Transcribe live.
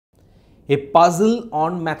a puzzle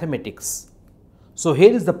on mathematics. So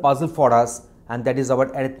here is the puzzle for us, and that is our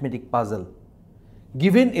arithmetic puzzle.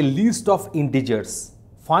 Given a list of integers,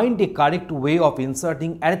 find a correct way of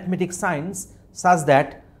inserting arithmetic signs such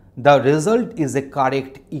that the result is a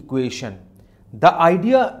correct equation. The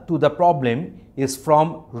idea to the problem is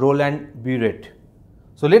from Roland Buret.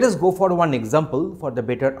 So let us go for one example for the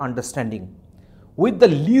better understanding. With the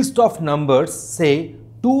list of numbers, say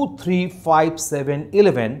 2, 3, 5, 7,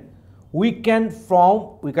 11, we can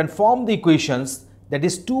form the equations, that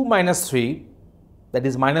is 2 minus 3, that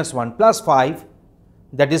is minus 1, plus 5,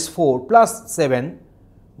 that is 4, plus 7,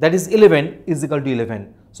 that is 11, is equal to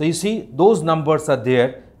 11. So you see those numbers are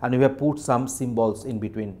there, and we have put some symbols in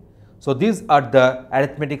between. So these are the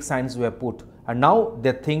arithmetic signs we have put, and now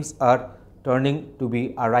the things are turning to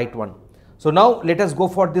be a right one. So now let us go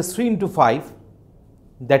for this 3 into 5,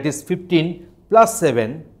 that is 15, plus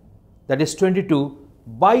 7, that is 22,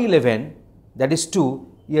 by 11, that is 2.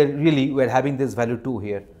 Here really we are having this value 2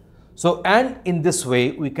 here. So, and in this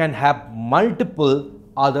way we can have multiple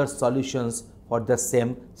other solutions for the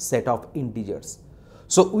same set of integers.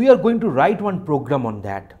 So we are going to write one program on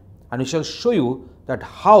that, and we shall show you that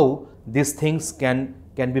how these things can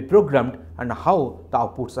be programmed and how the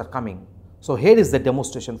outputs are coming. So here is the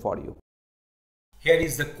demonstration for you. Here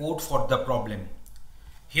is the code for the problem.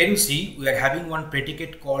 Here you see we are having one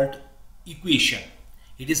predicate called equation.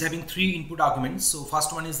 It is having 3 input arguments. So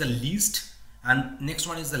first one is the least, and next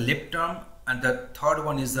one is the left term, and the third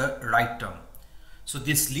one is the right term. So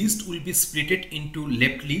this list will be split into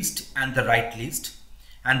left list and the right list,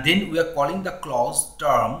 and then we are calling the clause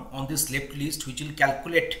term on this left list, which will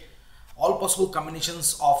calculate all possible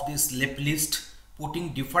combinations of this left list,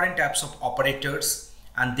 putting different types of operators,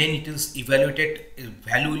 and then it is evaluated,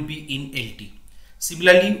 value will be in LT.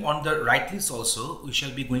 Similarly, on the right list also we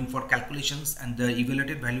shall be going for calculations, and the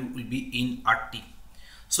evaluated value will be in RT.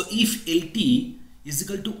 So if LT is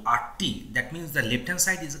equal to RT, that means the left hand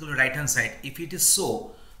side is equal to right hand side. If it is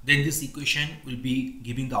so, then this equation will be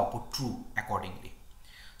giving the output true accordingly.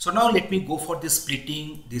 So now let me go for the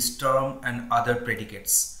splitting, this term and other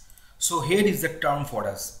predicates. So here is the term for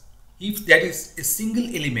us. If there is a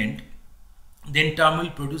single element, then term will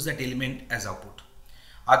produce that element as output.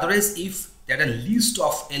 Otherwise, if there are a list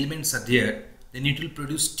of elements are there, then it will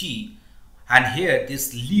produce T, and here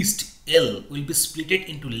this list L will be split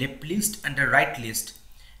into left list and the right list,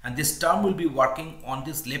 and this term will be working on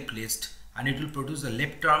this left list and it will produce the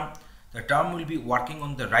left term. The term will be working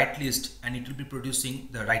on the right list and it will be producing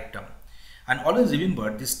the right term. And always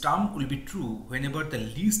remember, this term will be true whenever the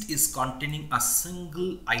list is containing a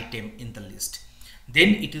single item in the list,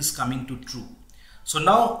 then it is coming to true. So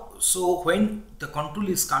now, when the control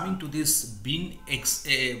is coming to this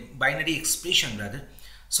binary expression rather,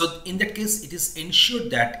 so in that case it is ensured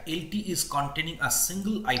that LT is containing a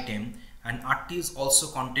single item and RT is also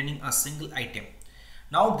containing a single item.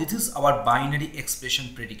 Now this is our binary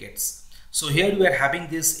expression predicates. So here we are having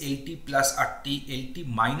this LT plus RT, LT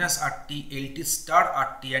minus RT, LT star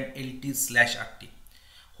RT and LT slash RT.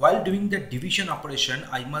 While doing the division operation,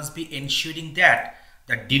 I must be ensuring that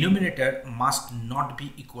the denominator must not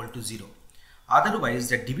be equal to 0. Otherwise,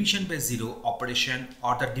 the division by 0 operation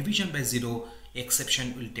or the division by 0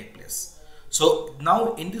 exception will take place. So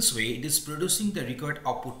now in this way, it is producing the required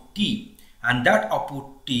output T, and that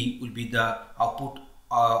output T will be the output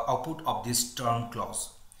of this term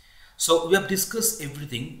clause. So we have discussed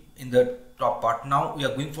everything in the top part. Now we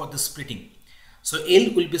are going for the splitting. So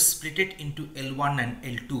L will be split into L1 and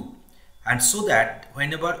L2, and so that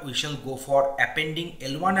whenever we shall go for appending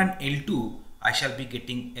L1 and L2, I shall be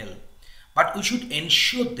getting L. But we should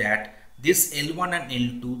ensure that this L1 and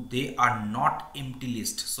L2, they are not empty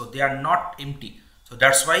list. So they are not empty. So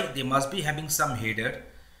that's why they must be having some header,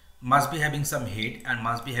 must be having some head, and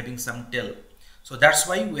must be having some tail. So that's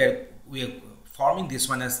why we are forming this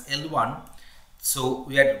one as L1. So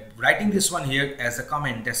we are writing this one here as a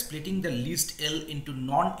comment, that splitting the list L into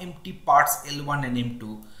non-empty parts L1 and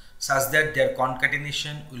M2 such that their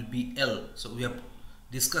concatenation will be L. So we have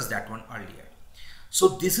discussed that one earlier. So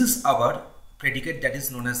this is our predicate that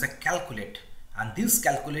is known as a calculate, and this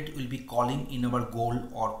calculate will be calling in our goal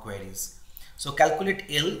or queries. So calculate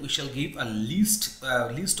L, we shall give a list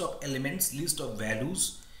of elements, list of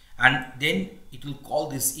values, and then it will call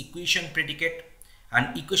this equation predicate,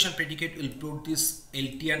 and equation predicate will produce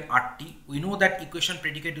LT and RT. We know that equation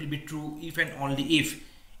predicate will be true if and only if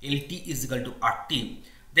LT is equal to RT.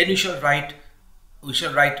 Then we shall write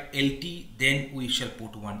LT, then we shall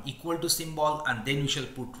put one equal to symbol, and then we shall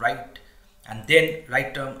put right, and then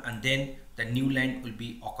right term, and then the new line will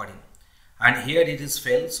be occurring. And here it is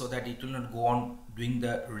failed, so that it will not go on doing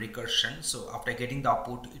the recursion. So after getting the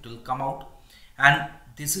output, it will come out, and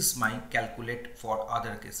this is my calculate for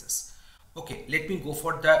other cases. Okay, let me go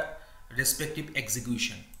for the respective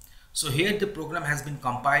execution. So here the program has been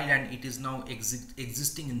compiled and it is now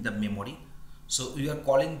existing in the memory. So we are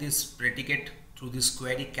calling this predicate through this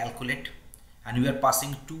query calculate, and we are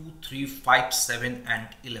passing 2, 3, 5, 7 and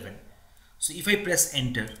 11. So if I press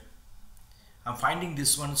enter, I'm finding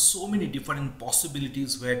this one so many different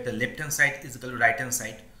possibilities where the left hand side is equal to right hand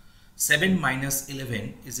side. 7 minus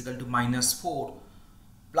 11 is equal to minus 4,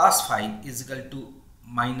 plus 5 is equal to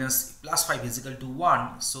plus 5 is equal to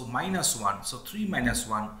 1, so minus 1. So 3 minus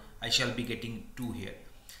 1, I shall be getting 2 here.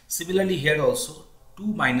 Similarly here also 2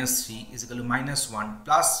 minus 3 is equal to minus 1,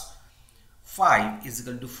 plus 5 is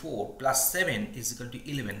equal to 4, plus 7 is equal to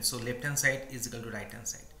 11. So left hand side is equal to right hand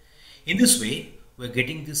side. In this way, we are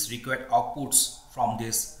getting this required outputs from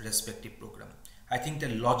this respective program. I think the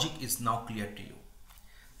logic is now clear to you.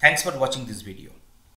 Thanks for watching this video.